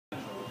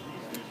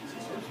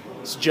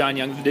It's John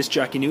Young, the Disc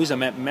Jockey News.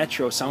 I'm at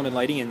Metro Sound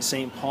Lighting in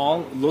St.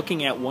 Paul,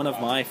 looking at one of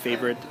my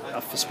favorite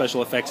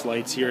special effects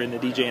lights here in the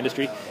DJ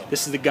industry.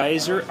 This is the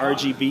Geyser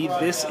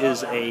RGB. This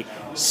is a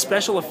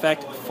special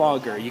effect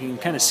fogger. You can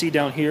kind of see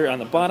down here on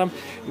the bottom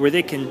where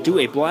they can do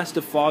a blast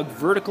of fog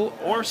vertical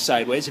or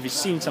sideways. If you've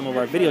seen some of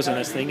our videos on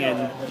this thing,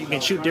 and you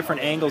can shoot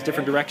different angles,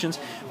 different directions,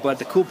 but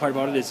the cool part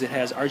about it is it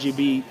has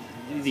the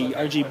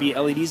RGB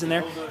LEDs in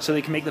there, so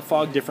they can make the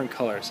fog different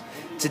colors.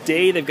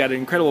 Today they've got an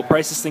incredible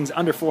price. This thing's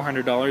under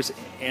 $400,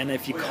 and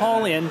if you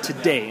call in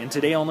today, and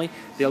today only,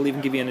 they'll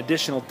even give you an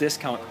additional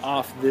discount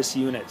off this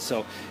unit.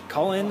 So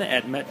call in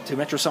to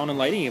Metro Sound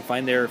Lighting. You can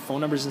find their phone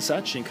numbers and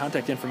such and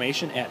contact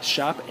information at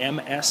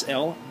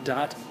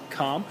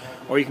shopmsl.com,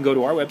 or you can go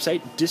to our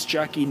website,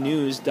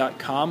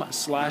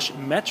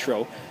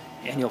 discjockeynews.com/metro,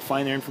 and you'll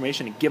find their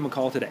information and give them a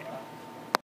call today.